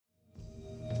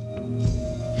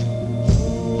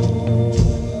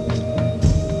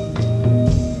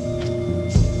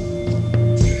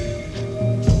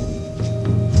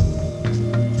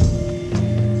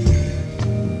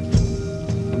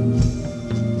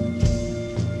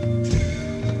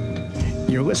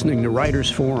listening to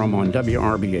Writers Forum on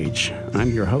WRBH. I'm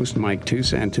your host, Mike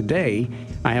Tusa, and today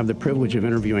I have the privilege of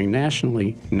interviewing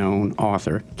nationally known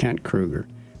author Kent Kruger.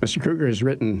 Mr. Kruger has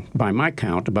written, by my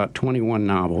count, about 21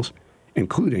 novels,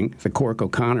 including the Cork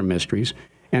O'Connor Mysteries,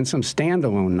 and some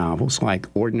standalone novels like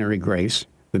Ordinary Grace,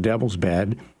 The Devil's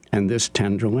Bed, and This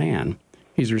Tender Land.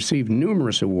 He's received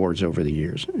numerous awards over the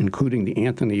years, including the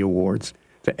Anthony Awards,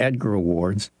 the Edgar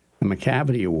Awards, the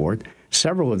McCavity Award,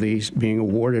 several of these being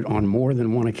awarded on more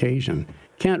than one occasion.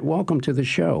 Kent, welcome to the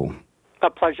show. A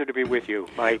pleasure to be with you,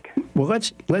 Mike. Well,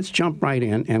 let's jump right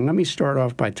in, and let me start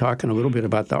off by talking a little bit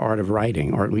about the art of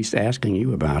writing, or at least asking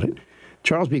you about it.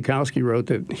 Charles Bukowski wrote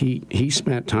that he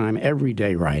spent time every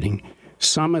day writing.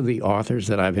 Some of the authors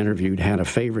that I've interviewed had a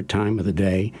favorite time of the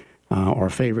day or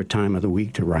a favorite time of the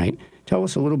week to write. Tell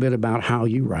us a little bit about how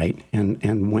you write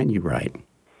and when you write.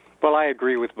 Well, I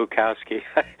agree with Bukowski.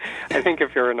 I think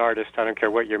if you're an artist, I don't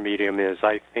care what your medium is,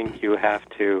 I think you have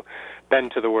to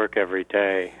bend to the work every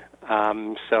day.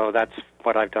 So that's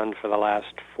what I've done for the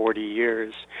last 40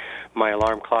 years. My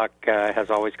alarm clock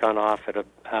has always gone off at a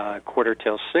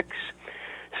 6:15,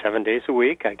 7 days a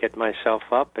week. I get myself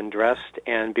up and dressed,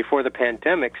 and before the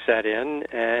pandemic set in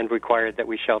and required that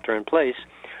we shelter in place,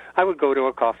 I would go to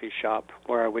a coffee shop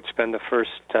where I would spend the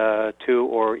first 2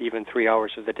 or even 3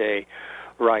 hours of the day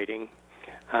writing.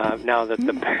 Now that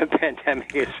the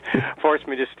pandemic has forced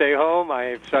me to stay home,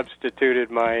 I've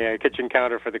substituted my kitchen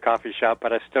counter for the coffee shop,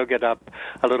 but I still get up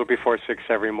a little before 6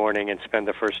 every morning and spend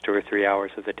the first 2 or 3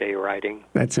 hours of the day writing.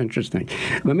 That's interesting.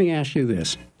 Let me ask you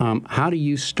this. How do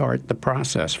you start the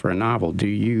process for a novel?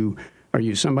 Are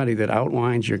you somebody that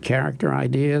outlines your character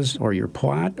ideas or your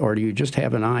plot, or do you just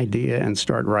have an idea and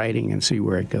start writing and see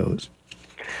where it goes?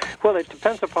 Well, it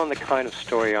depends upon the kind of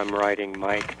story I'm writing,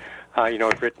 Mike.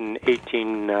 I've written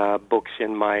 18 books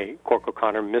in my Cork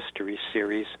O'Connor Mysteries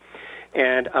series,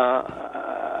 and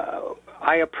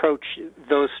I approach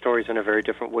those stories in a very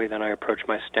different way than I approach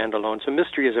my standalones. A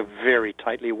mystery is a very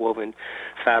tightly woven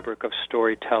fabric of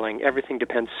storytelling. Everything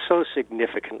depends so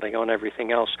significantly on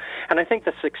everything else. And I think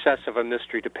the success of a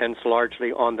mystery depends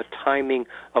largely on the timing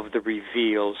of the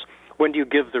reveals. When do you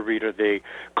give the reader the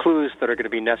clues that are going to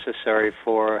be necessary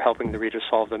for helping the reader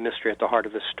solve the mystery at the heart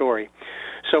of the story?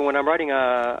 So when I'm writing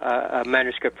a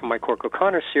manuscript for my Cork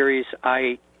O'Connor series,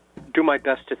 I do my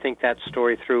best to think that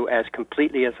story through as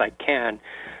completely as I can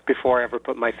before I ever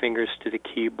put my fingers to the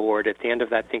keyboard. At the end of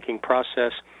that thinking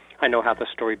process, I know how the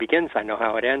story begins, I know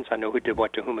how it ends, I know who did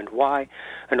what to whom and why,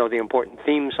 I know the important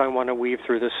themes I want to weave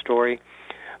through the story.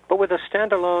 But with a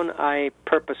standalone, I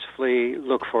purposefully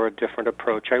look for a different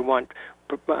approach. I want,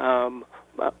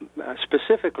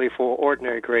 specifically for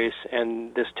Ordinary Grace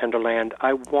and This Tender Land,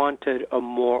 I wanted a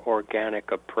more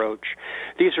organic approach.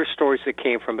 These are stories that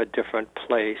came from a different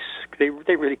place. They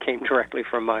really came directly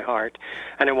from my heart,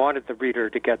 and I wanted the reader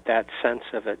to get that sense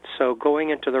of it. So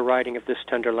going into the writing of This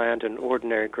Tender Land and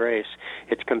Ordinary Grace,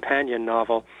 its companion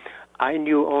novel, I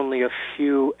knew only a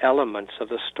few elements of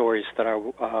the stories that I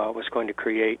was going to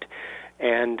create,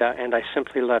 and I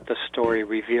simply let the story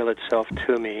reveal itself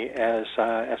to me as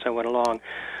I went along.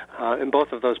 In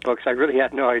both of those books, I really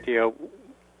had no idea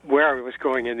where I was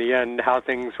going in the end, how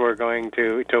things were going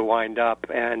to wind up,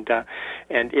 and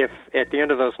if at the end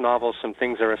of those novels some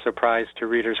things are a surprise to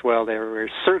readers, well, they were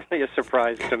certainly a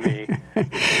surprise to me.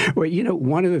 Well,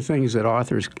 one of the things that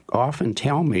authors often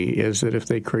tell me is that if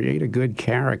they create a good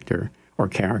character or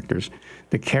characters,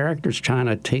 the characters trying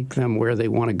to take them where they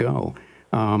want to go.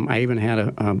 I even had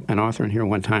an author in here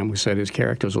one time who said his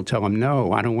characters will tell him,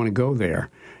 no, I don't want to go there.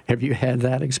 Have you had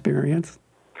that experience?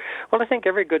 Well, I think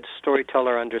every good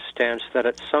storyteller understands that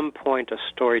at some point a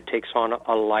story takes on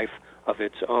a life of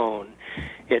its own.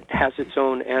 It has its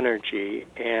own energy,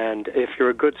 and if you're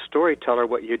a good storyteller,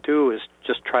 what you do is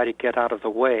just try to get out of the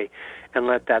way and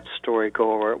let that story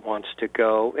go where it wants to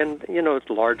go. And,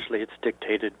 largely it's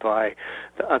dictated by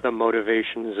the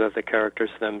motivations of the characters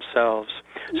themselves.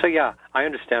 So, yeah, I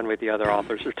understand what the other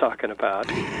authors are talking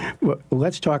about. Well,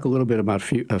 let's talk a little bit about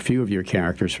a few of your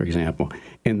characters, for example.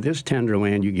 In This Tender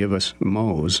Land, you give us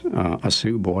Mose, a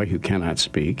Sioux boy who cannot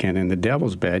speak. And in The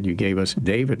Devil's Bed, you gave us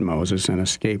David Moses, an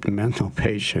escaped mental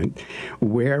patient.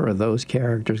 Where are those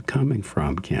characters coming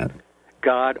from, Kent?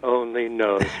 God only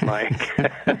knows, Mike.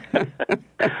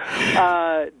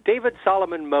 David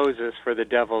Solomon Moses for The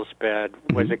Devil's Bed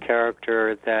was a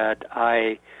character that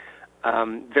I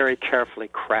very carefully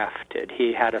crafted.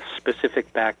 He had a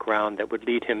specific background that would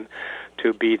lead him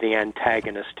to be the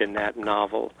antagonist in that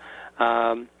novel.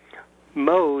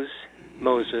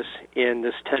 Moses in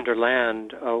This Tender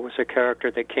Land was a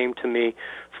character that came to me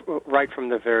right from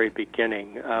the very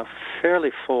beginning,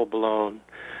 fairly full-blown,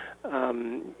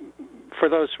 for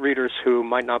those readers who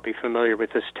might not be familiar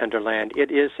with This Tender Land,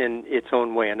 it is in its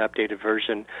own way an updated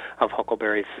version of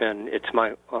Huckleberry Finn. It's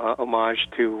my homage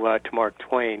to Mark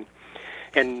Twain.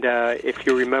 And if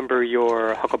you remember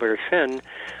your Huckleberry Finn,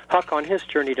 Huck, on his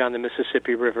journey down the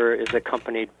Mississippi River, is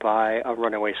accompanied by a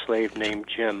runaway slave named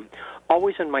Jim.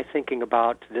 Always in my thinking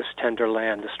about This Tender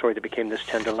Land, the story that became This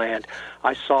Tender Land,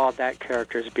 I saw that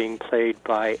character as being played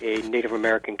by a Native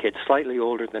American kid, slightly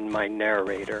older than my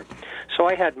narrator. So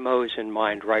I had Mose in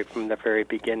mind right from the very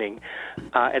beginning,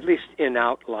 at least in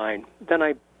outline. Then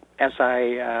as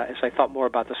I thought more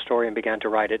about the story and began to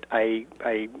write it, I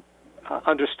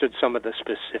understood some of the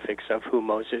specifics of who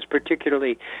Mose is,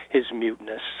 particularly his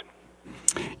muteness.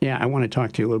 Yeah, I want to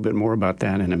talk to you a little bit more about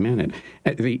that in a minute.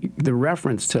 The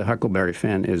reference to Huckleberry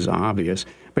Finn is obvious,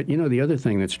 but the other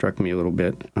thing that struck me a little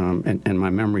bit, and my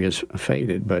memory is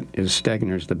faded, but is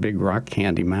Stegner's The Big Rock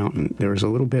Candy Mountain. There was a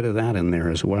little bit of that in there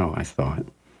as well, I thought.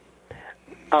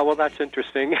 Well, that's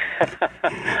interesting.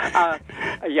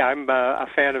 Yeah, I'm a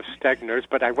fan of Stegner's,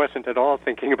 but I wasn't at all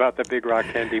thinking about the Big Rock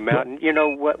Candy Mountain.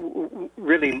 What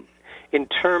really, in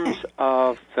terms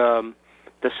of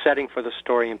the setting for the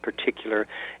story in particular,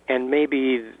 and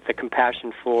maybe the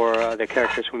compassion for the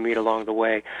characters we meet along the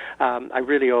way, I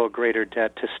really owe a greater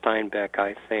debt to Steinbeck,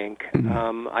 I think.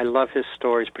 Mm-hmm. I love his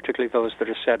stories, particularly those that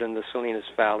are set in the Salinas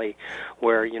Valley,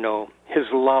 where, his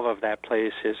love of that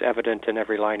place is evident in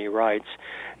every line he writes,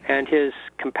 and his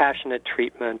compassionate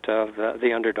treatment of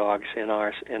the underdogs in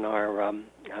our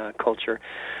culture.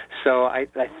 So I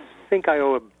think I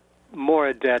owe more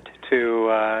a debt to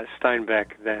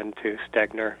Steinbeck than to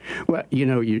Stegner. Well,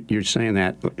 you're saying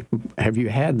that. Have you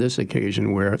had this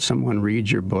occasion where someone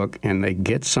reads your book and they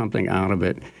get something out of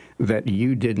it that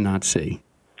you did not see?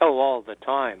 Oh, all the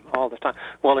time.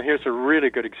 Well, here's a really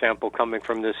good example coming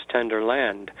from This Tender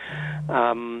Land.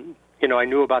 I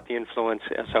knew about the influence,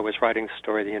 as I was writing the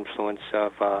story, the influence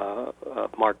of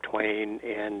Mark Twain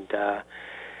and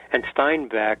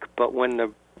Steinbeck, but when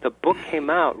the book came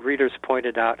out, readers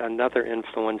pointed out another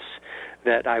influence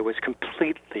that I was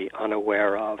completely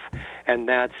unaware of, and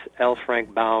that's L.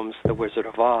 Frank Baum's The Wizard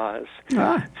of Oz.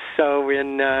 Ah. So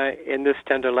in This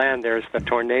Tender Land, there's the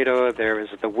tornado, there is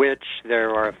the witch,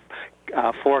 there are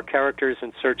 4 characters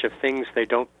in search of things they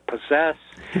don't possess,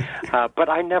 but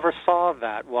I never saw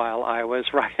that while I was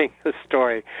writing the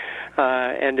story.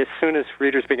 And as soon as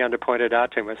readers began to point it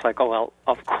out to me, it's like, oh, well,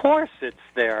 of course it's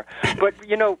there. But,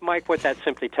 Mike, what that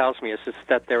simply tells me is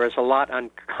that there is a lot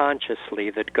unconsciously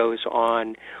that goes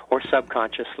on, or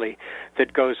subconsciously,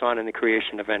 that goes on in the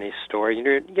creation of any story.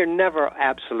 You're never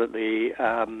absolutely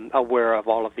aware of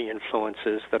all of the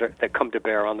influences that come to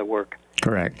bear on the work.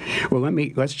 Correct. Well,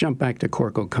 let's jump back to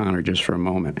Cork O'Connor just for a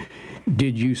moment.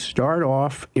 Did you start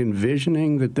off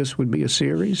envisioning that this would be a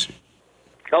series?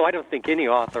 Oh, I don't think any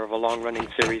author of a long-running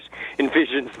series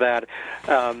envisions that.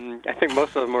 I think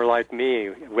most of them were like me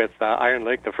with Iron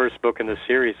Lake, the first book in the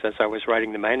series. As I was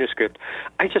writing the manuscript,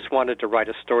 I just wanted to write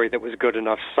a story that was good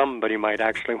enough somebody might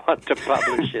actually want to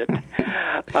publish it.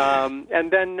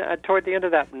 And then toward the end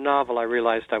of that novel, I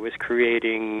realized I was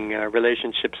creating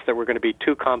relationships that were going to be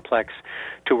too complex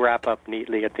to wrap up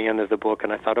neatly at the end of the book.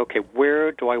 And I thought, okay,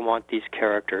 where do I want these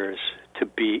characters to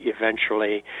be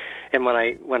eventually? And when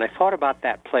I thought about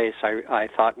that place, I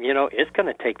thought, it's going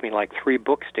to take me like 3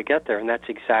 books to get there, and that's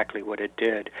exactly what it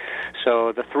did.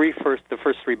 So the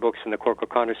first 3 books in the Cork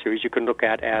O'Connor series you can look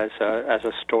at as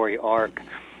a story arc,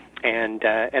 and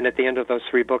at the end of those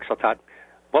 3 books, I thought,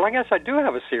 well, I guess I do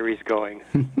have a series going.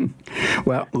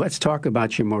 Well, let's talk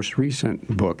about your most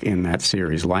recent book in that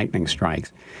series, Lightning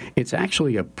Strikes. It's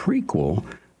actually a prequel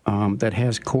that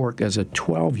has Cork as a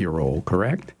 12-year-old,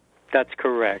 correct? That's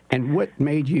correct. And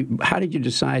how did you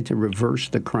decide to reverse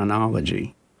the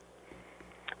chronology?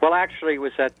 Well, actually, it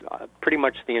was at pretty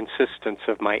much the insistence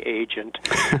of my agent.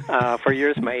 For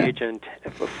years, my agent,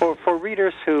 for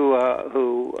readers who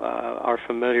are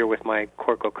familiar with my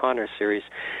Cork O'Connor series,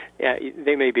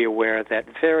 they may be aware that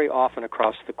very often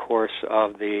across the course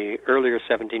of the earlier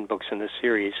 17 books in the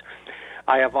series,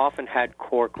 I have often had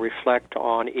Cork reflect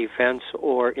on events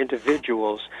or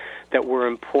individuals that were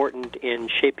important in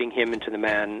shaping him into the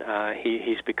man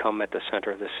he's become at the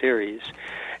center of the series.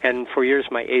 And for years,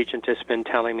 my agent has been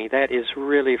telling me, that is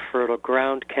really fertile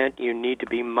ground, Kent. You need to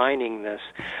be mining this.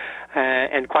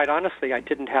 And quite honestly, I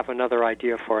didn't have another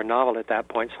idea for a novel at that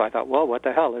point, so I thought, well, what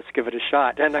the hell, let's give it a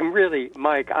shot. And I'm really,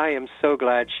 Mike, I am so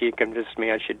glad she convinced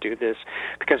me I should do this,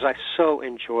 because I so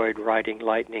enjoyed writing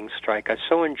Lightning Strike. I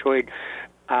so enjoyed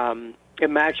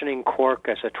imagining Cork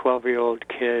as a 12-year-old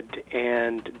kid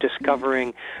and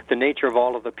discovering the nature of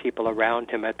all of the people around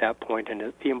him at that point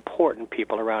and the important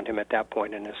people around him at that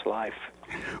point in his life.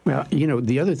 Well,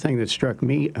 the other thing that struck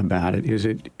me about it is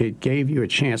it gave you a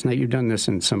chance. Now, you've done this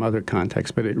in some other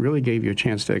contexts, but it really gave you a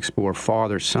chance to explore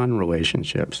father-son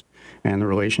relationships and the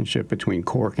relationship between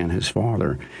Cork and his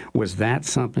father. Was that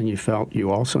something you felt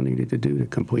you also needed to do to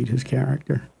complete his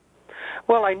character?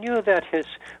 Well, I knew that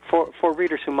for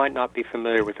readers who might not be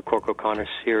familiar with the Cork O'Connor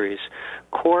series,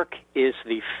 Cork is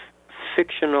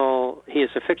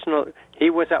he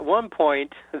was at one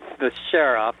point the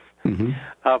sheriff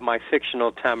of my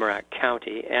fictional Tamarack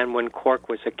County, and when Cork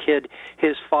was a kid,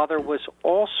 his father was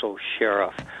also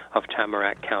sheriff of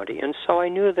Tamarack County, and so I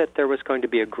knew that there was going to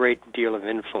be a great deal of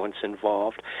influence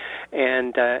involved,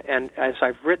 and as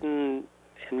I've written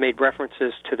and made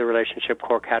references to the relationship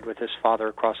Cork had with his father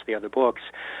across the other books,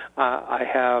 I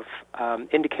have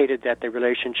indicated that the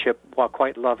relationship, while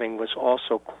quite loving, was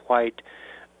also quite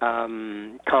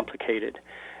complicated.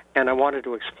 And I wanted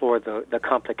to explore the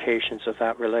complications of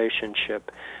that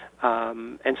relationship.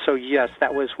 And so, yes,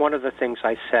 that was one of the things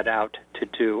I set out to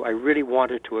do. I really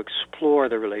wanted to explore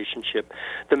the relationship,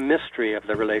 the mystery of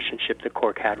the relationship that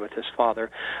Cork had with his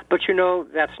father. But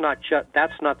that's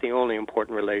not the only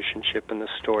important relationship in the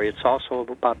story. It's also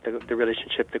about the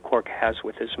relationship that Cork has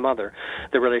with his mother,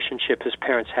 the relationship his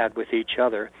parents had with each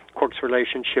other, Cork's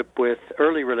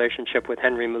early relationship with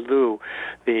Henry Malou,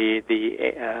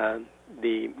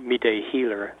 the Midday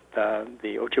healer,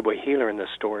 the Ojibwe healer in the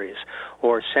stories,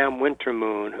 or Sam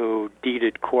Wintermoon, who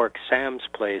deeded Cork Sam's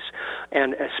place,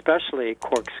 and especially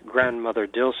Cork's grandmother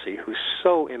Dilsey, who's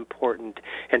so important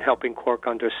in helping Cork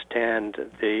understand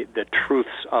the truths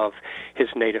of his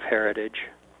native heritage.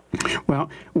 Well,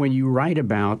 when you write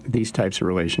about these types of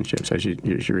relationships, as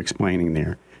you're explaining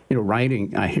there,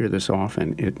 writing, I hear this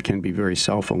often, it can be very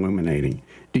self-illuminating.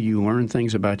 Do you learn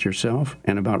things about yourself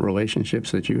and about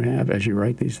relationships that you have as you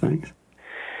write these things?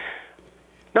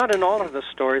 Not in all of the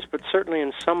stories, but certainly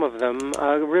in some of them.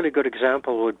 A really good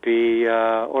example would be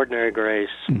Ordinary Grace.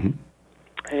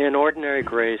 Mm-hmm. In Ordinary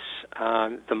Grace,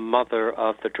 the mother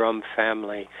of the Drum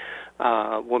family,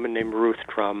 a woman named Ruth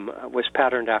Drum, was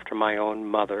patterned after my own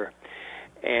mother.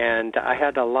 And I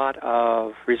had a lot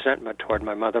of resentment toward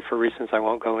my mother for reasons I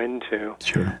won't go into.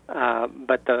 Sure.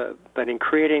 But in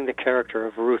creating the character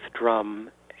of Ruth Drum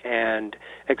and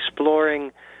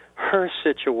exploring her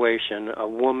situation, a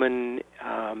woman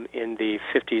in the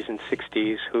 50s and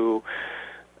 60s who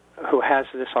has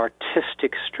this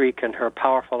artistic streak in her,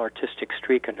 powerful artistic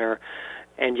streak in her,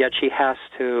 and yet she has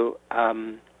to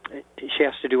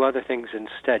do other things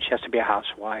instead. She has to be a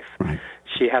housewife. Right.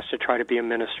 She has to try to be a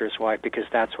minister's wife because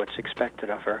that's what's expected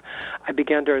of her. I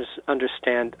began to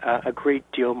understand a great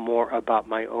deal more about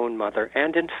my own mother,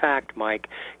 and in fact, Mike,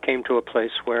 came to a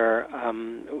place where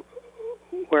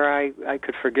I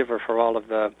could forgive her for all of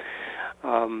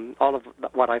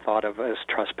what I thought of as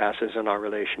trespasses in our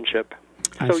relationship.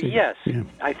 So yes, yeah.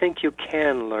 I think you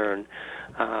can learn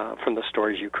from the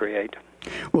stories you create.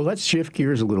 Well, let's shift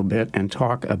gears a little bit and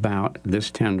talk about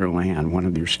This Tender Land, one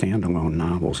of your standalone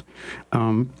novels.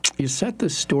 You set the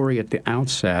story at the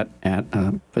outset at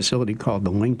a facility called the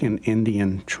Lincoln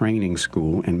Indian Training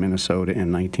School in Minnesota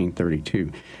in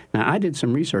 1932. Now, I did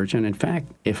some research, and in fact,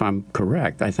 if I'm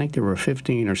correct, I think there were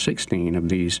 15 or 16 of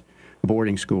these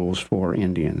boarding schools for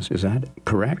Indians. Is that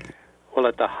correct? Well,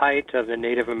 at the height of the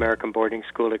Native American boarding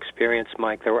school experience,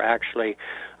 Mike, there were actually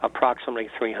approximately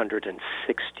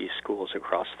 360 schools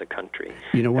across the country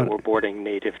that were boarding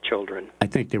Native children. I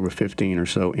think there were 15 or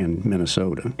so in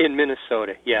Minnesota. In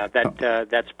Minnesota, yeah,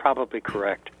 that's probably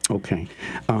correct. Okay.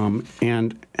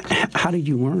 And how did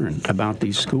you learn about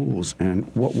these schools, and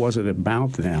what was it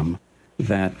about them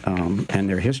that and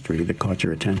their history that caught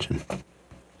your attention?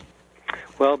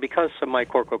 Well, because of my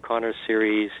Cork O'Connor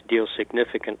series deals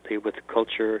significantly with the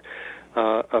culture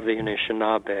of the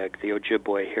Anishinaabe, the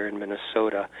Ojibwe here in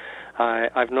Minnesota,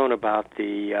 I've known about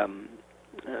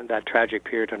that tragic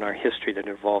period in our history that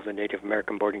involved the Native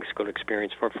American boarding school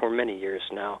experience for many years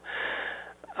now.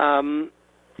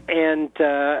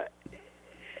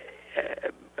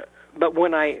 But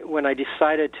when I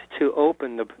decided to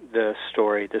open the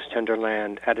story, This Tender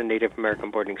Land, at a Native American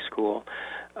boarding school,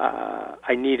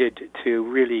 I needed to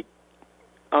really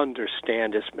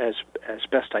understand as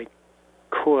best I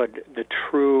could the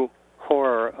true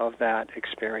horror of that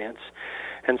experience.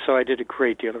 And so I did a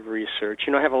great deal of research.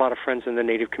 I have a lot of friends in the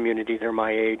Native community. They're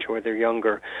my age or they're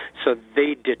younger, so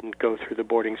they didn't go through the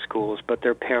boarding schools, but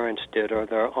their parents did, or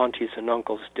their aunties and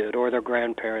uncles did, or their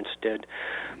grandparents did.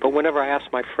 But whenever I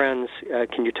asked my friends,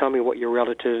 can you tell me what your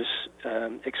relatives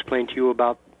explained to you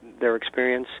about their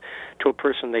experience, to a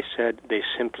person they said they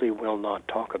simply will not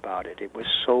talk about it. It was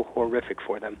so horrific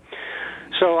for them.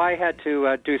 So I had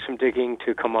to do some digging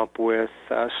to come up with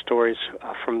stories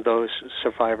from those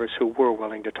survivors who were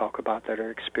willing to talk about their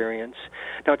experience.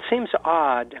 Now, it seems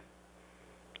odd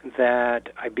that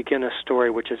I begin a story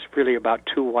which is really about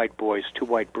two white boys, two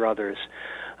white brothers,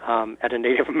 at a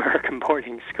Native American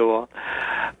boarding school.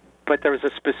 But there was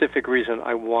a specific reason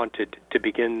I wanted to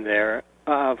begin there.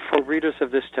 For readers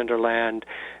of This Tender Land,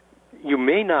 you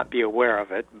may not be aware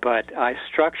of it, but I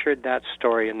structured that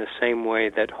story in the same way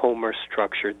that Homer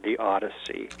structured the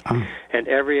Odyssey. And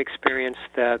every experience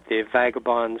that the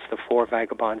vagabonds, the four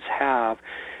vagabonds, have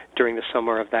during the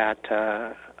summer of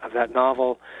that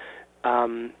novel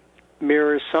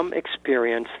mirrors some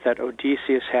experience that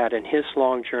Odysseus had in his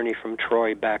long journey from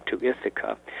Troy back to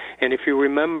Ithaca. And if you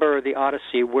remember the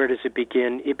Odyssey, where does it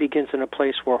begin? It begins in a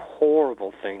place where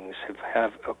horrible things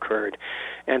have occurred.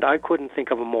 And I couldn't think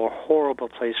of a more horrible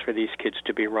place for these kids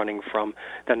to be running from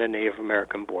than a Native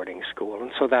American boarding school.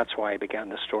 And so that's why I began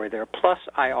the story there. Plus,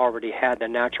 I already had the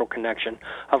natural connection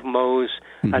of Mose,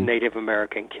 a Native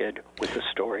American kid, with the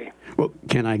story. Well,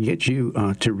 can I get you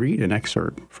to read an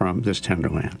excerpt from This Tender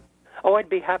Land? Oh, I'd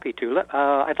be happy to.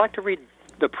 I'd like to read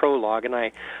the prologue, and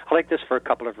I like this for a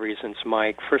couple of reasons,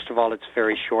 Mike. First of all, it's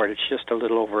very short. It's just a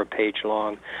little over a page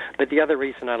long. But the other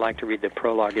reason I like to read the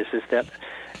prologue is that,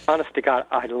 honest to God,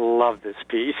 I love this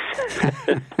piece.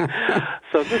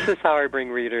 So this is how I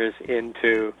bring readers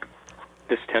into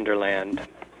This Tender Land.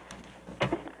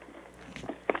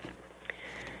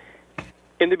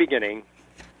 In the beginning,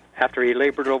 after he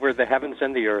labored over the heavens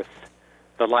and the earth,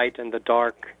 the light and the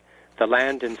dark, the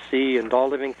land and sea and all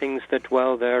living things that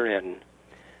dwell therein.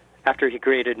 After he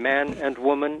created man and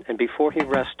woman, and before he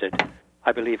rested,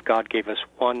 I believe God gave us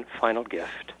one final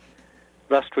gift.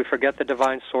 Lest we forget the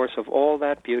divine source of all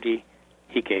that beauty,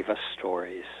 he gave us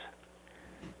stories.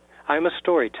 I am a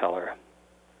storyteller.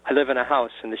 I live in a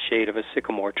house in the shade of a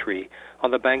sycamore tree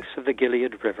on the banks of the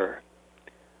Gilead River.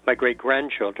 My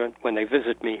great-grandchildren, when they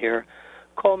visit me here,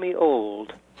 call me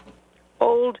old.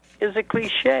 Old is a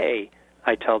cliché,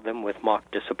 I tell them with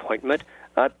mock disappointment,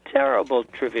 a terrible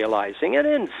trivializing, an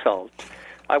insult.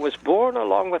 I was born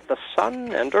along with the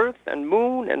sun and earth and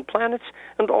moon and planets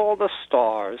and all the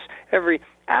stars. Every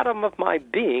atom of my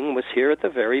being was here at the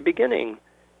very beginning.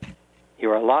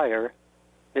 You're a liar,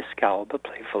 Miss Calba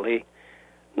playfully.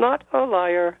 Not a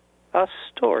liar, a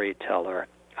storyteller,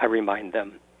 I remind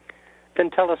them.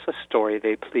 Then tell us a story,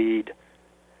 they plead.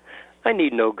 I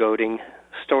need no goading.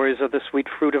 Stories are the sweet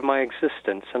fruit of my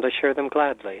existence, and I share them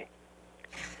gladly.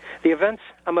 The events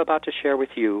I'm about to share with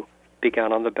you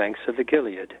began on the banks of the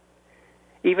Gilead.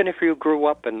 Even if you grew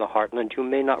up in the heartland, you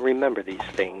may not remember these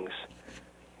things.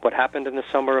 What happened in the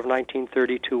summer of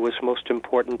 1932 was most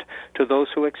important to those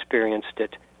who experienced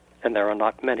it, and there are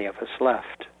not many of us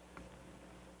left.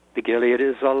 The Gilead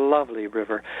is a lovely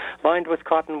river, lined with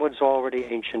cottonwoods already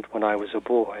ancient when I was a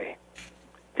boy.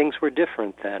 Things were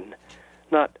different then.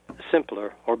 Not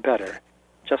simpler or better,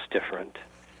 just different.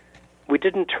 We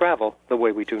didn't travel the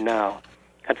way we do now,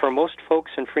 and for most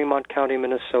folks in Fremont County,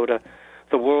 Minnesota,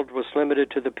 the world was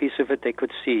limited to the piece of it they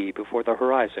could see before the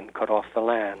horizon cut off the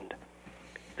land.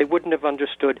 They wouldn't have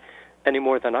understood, any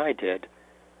more than I did,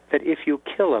 that if you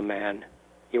kill a man,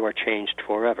 you are changed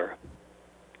forever.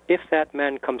 If that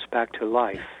man comes back to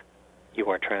life, you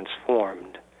are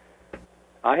transformed.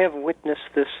 I have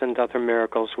witnessed this and other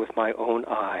miracles with my own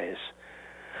eyes.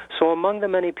 So among the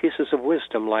many pieces of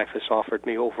wisdom life has offered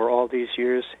me over all these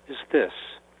years is this.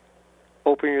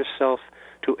 Open yourself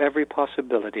to every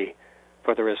possibility,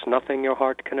 for there is nothing your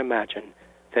heart can imagine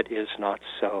that is not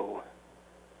so.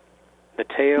 The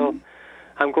tale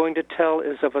I'm going to tell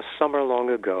is of a summer long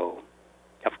ago,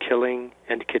 of killing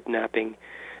and kidnapping,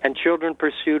 and children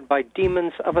pursued by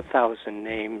demons of 1,000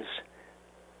 names.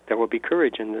 There will be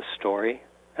courage in this story,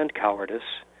 and cowardice.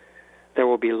 There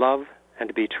will be love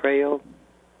and betrayal,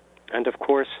 and of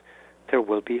course, there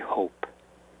will be hope.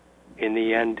 In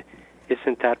the end,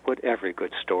 isn't that what every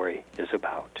good story is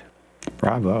about?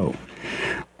 Bravo.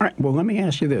 All right, well, let me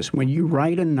ask you this. When you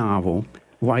write a novel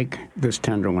like This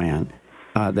Tender Land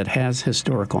that has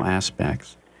historical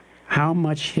aspects, how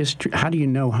do you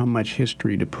know how much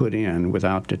history to put in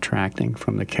without detracting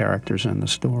from the characters and the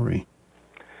story?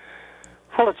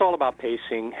 Well, it's all about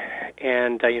pacing,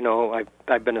 and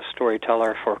I've been a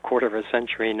storyteller for a quarter of a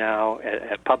century now,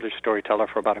 a published storyteller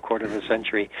for about a quarter of a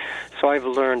century, so I've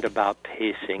learned about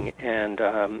pacing and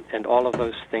all of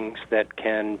those things that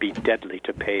can be deadly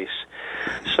to pace.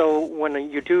 So when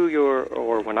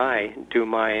I do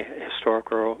my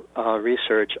historical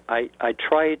research, I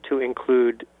try to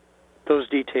include those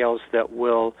details that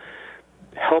will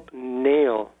help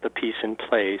nail the piece in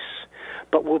place,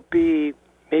 but will be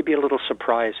maybe a little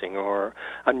surprising or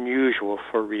unusual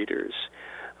for readers.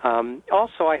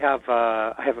 Also, I have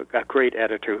a great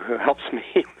editor who helps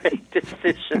me make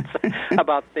decisions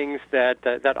about things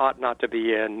that ought not to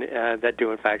be in, that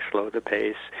do in fact slow the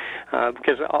pace,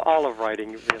 because all of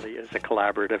writing really is a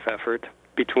collaborative effort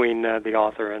between the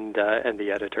author and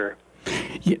the editor.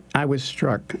 Yeah, I was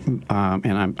struck, and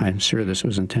I'm sure this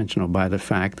was intentional, by the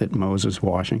fact that Moses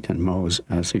Washington, Mose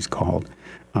as he's called,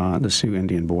 the Sioux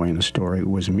Indian boy in the story,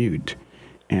 was mute,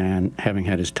 and having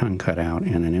had his tongue cut out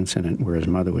in an incident where his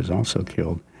mother was also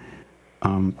killed.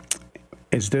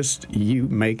 Is this you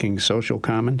making social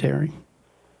commentary?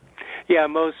 Yeah,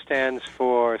 Mose stands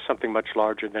for something much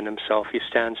larger than himself. He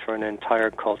stands for an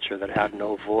entire culture that had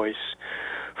no voice.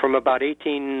 From about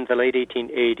the late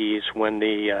 1880s, when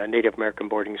the Native American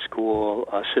boarding school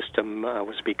system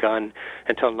was begun,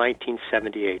 until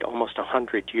 1978, almost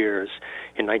 100 years.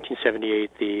 In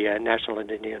 1978, the National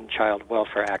Indian Child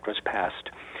Welfare Act was passed.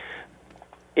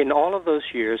 In all of those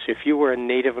years, if you were a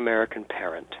Native American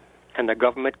parent and the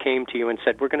government came to you and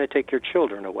said, we're going to take your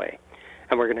children away,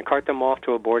 and we're going to cart them off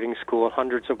to a boarding school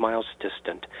hundreds of miles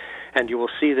distant, and you will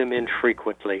see them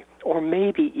infrequently, or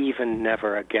maybe even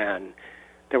never again,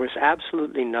 there was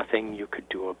absolutely nothing you could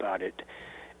do about it.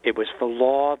 It was the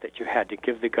law that you had to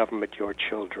give the government your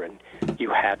children.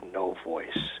 You had no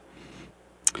voice.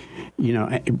 You know,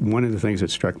 one of the things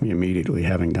that struck me immediately,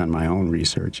 having done my own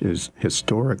research, is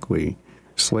historically,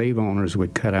 slave owners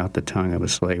would cut out the tongue of a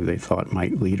slave they thought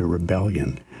might lead a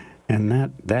rebellion. And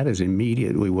that is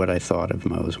immediately what I thought of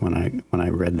Mose when I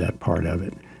read that part of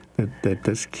it, that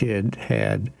this kid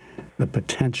had the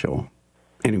potential.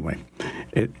 Anyway,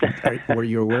 were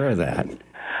you aware of that?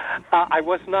 I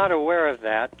was not aware of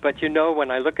that, but you know,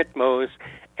 when I look at Mose,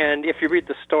 and if you read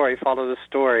the story, follow the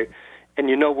story, and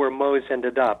you know where Mose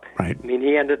ended up. Right. I mean,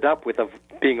 he ended up with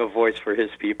being a voice for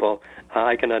his people.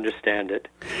 I can understand it.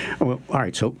 Well, all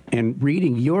right. So, in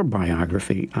reading your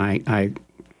biography,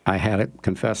 I had to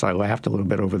confess I laughed a little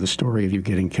bit over the story of you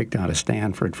getting kicked out of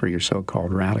Stanford for your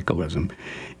so-called radicalism.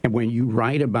 And when you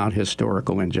write about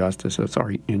historical injustice,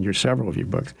 in several of your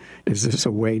books, is this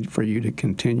a way for you to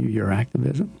continue your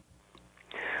activism?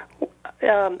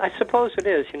 I suppose it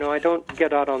is. You know, I don't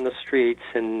get out on the streets,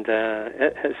 and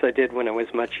as I did when I was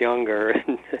much younger.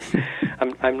 And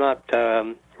I'm not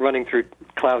running through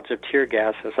clouds of tear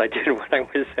gas as I did when I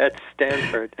was at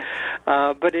Stanford.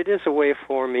 But it is a way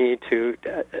for me to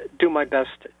do my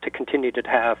best to continue to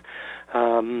have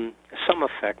some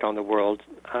effect on the world,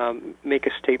 make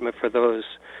a statement for those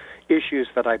issues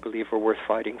that I believe are worth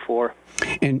fighting for.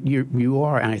 And you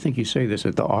are, and I think you say this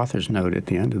at the author's note at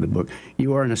the end of the book,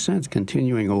 you are in a sense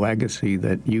continuing a legacy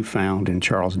that you found in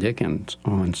Charles Dickens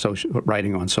on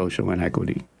writing on social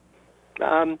inequity.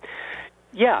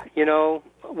 Yeah, you know,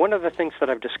 one of the things that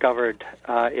I've discovered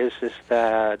is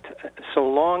that so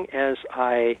long as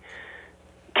I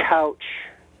couch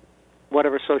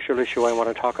whatever social issue I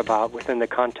want to talk about within the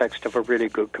context of a really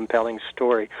good, compelling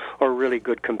story or a really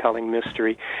good, compelling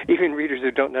mystery, even readers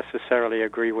who don't necessarily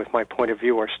agree with my point of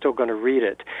view are still going to read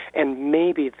it, and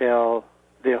maybe they'll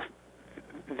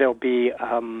be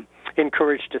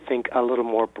encouraged to think a little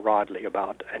more broadly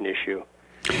about an issue.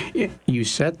 You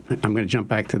set, I'm going to jump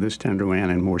back to this, Tender Ann,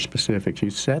 and more specifics.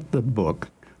 You set the book,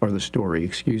 or the story,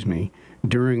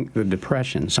 during the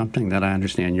Depression, something that I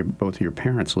understand both of your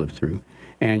parents lived through.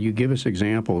 And you give us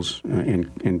examples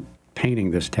in painting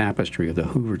this tapestry of the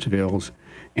Hooversvilles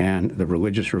and the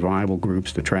religious revival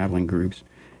groups, the traveling groups.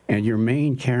 And your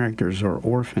main characters are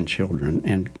orphan children.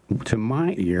 And to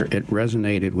my ear, it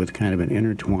resonated with kind of an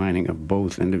intertwining of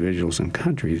both individuals and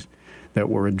countries that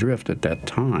were adrift at that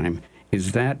time.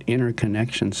 Is that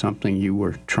interconnection something you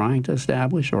were trying to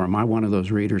establish, or am I one of those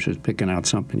readers who's picking out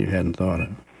something you hadn't thought of?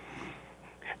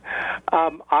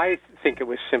 I think it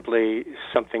was simply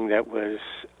something that was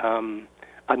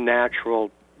a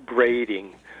natural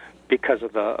braiding because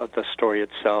of the story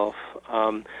itself.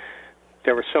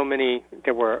 There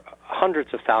were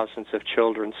hundreds of thousands of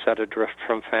children set adrift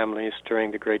from families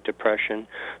during the Great Depression.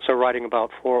 So writing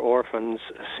about 4 orphans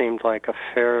seemed like a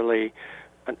fairly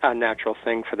a natural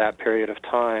thing for that period of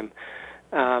time.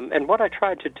 And what I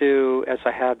tried to do as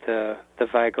I had the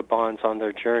vagabonds on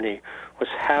their journey was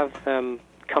have them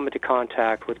come into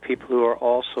contact with people who are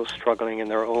also struggling in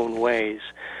their own ways.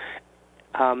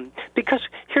 Because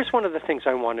here's one of the things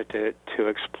I wanted to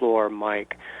explore,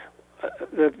 Mike.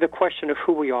 the question of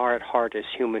who we are at heart as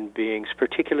human beings,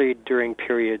 particularly during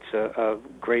periods of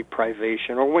great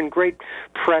privation or when great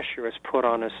pressure is put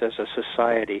on us as a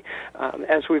society,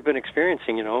 as we've been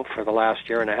experiencing, for the last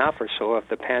year and a half or so of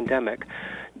the pandemic.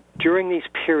 During these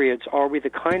periods, are we the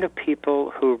kind of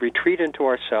people who retreat into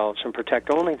ourselves and protect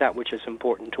only that which is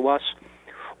important to us?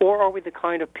 Or are we the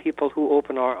kind of people who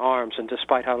open our arms and,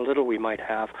 despite how little we might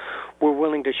have, we're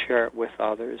willing to share it with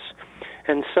others?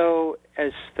 And so,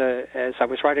 as I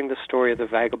was writing the story of the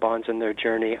vagabonds and their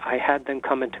journey, I had them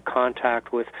come into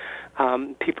contact with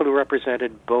people who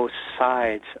represented both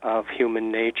sides of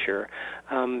human nature,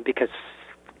 because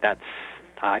that's,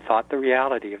 I thought, the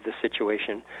reality of the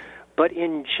situation. But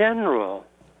in general,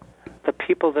 the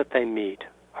people that they meet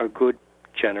are good,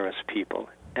 generous people.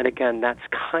 And again, that's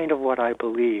kind of what I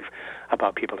believe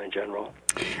about people in general.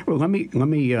 Well, let me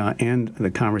end the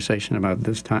conversation about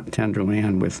this tender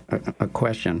land with a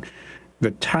question.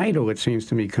 The title, it seems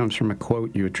to me, comes from a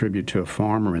quote you attribute to a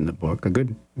farmer in the book, a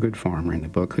good farmer in the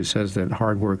book, who says that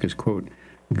hard work is, quote,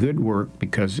 good work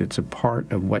because it's a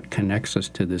part of what connects us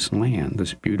to this land,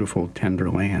 this beautiful, tender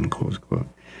land, close quote.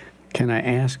 Can I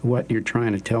ask what you're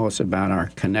trying to tell us about our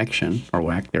connection, or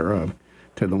lack thereof,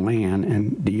 to the land,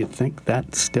 and do you think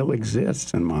that still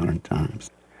exists in modern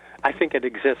times? I think it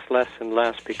exists less and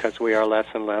less because we are less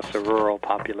and less a rural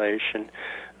population.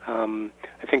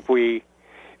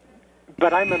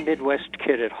 But I'm a Midwest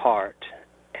kid at heart,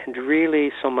 and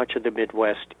really so much of the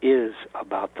Midwest is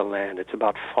about the land. It's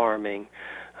about farming.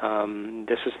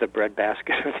 This is the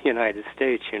breadbasket of the United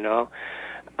States, and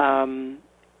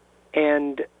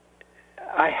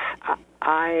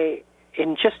I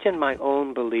in my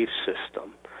own belief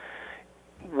system,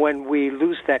 when we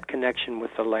lose that connection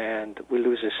with the land, we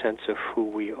lose a sense of who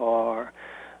we are.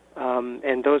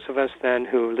 And those of us then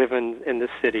who live in the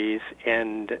cities,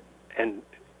 and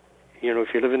if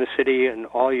you live in the city and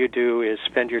all you do is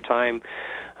spend your time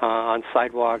on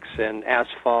sidewalks and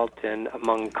asphalt and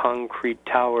among concrete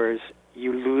towers,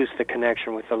 you lose the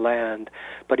connection with the land.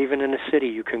 But even in a city,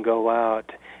 you can go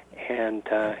out and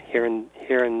here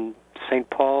in St.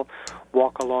 Paul,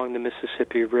 walk along the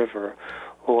Mississippi River,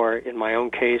 or in my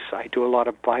own case, I do a lot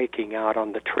of biking out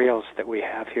on the trails that we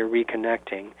have here,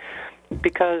 reconnecting,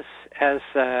 because as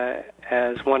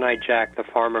One-Eyed Jack, the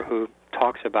farmer who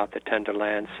talks about the tender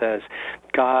land, says,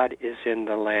 God is in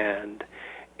the land.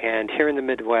 And here in the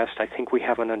Midwest, I think we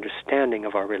have an understanding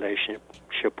of our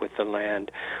relationship with the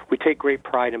land. We take great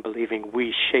pride in believing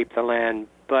we shape the land,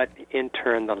 but in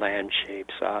turn, the land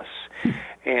shapes us.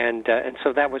 And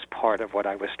so that was part of what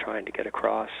I was trying to get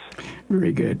across.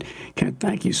 Very good. Kent,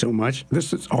 thank you so much.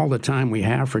 This is all the time we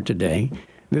have for today.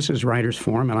 This is Writers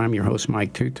Forum, and I'm your host,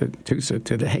 Mike Tusa.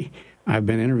 Today, I've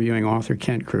been interviewing author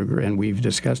Kent Kruger, and we've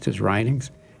discussed his writings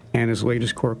and his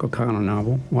latest Cork O'Connell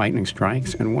novel, Lightning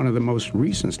Strikes, and one of the most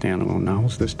recent standalone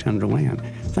novels, This Tender Land.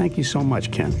 Thank you so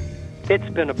much, Kent. It's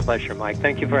been a pleasure, Mike.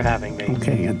 Thank you for having me.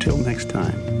 Okay, until next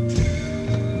time.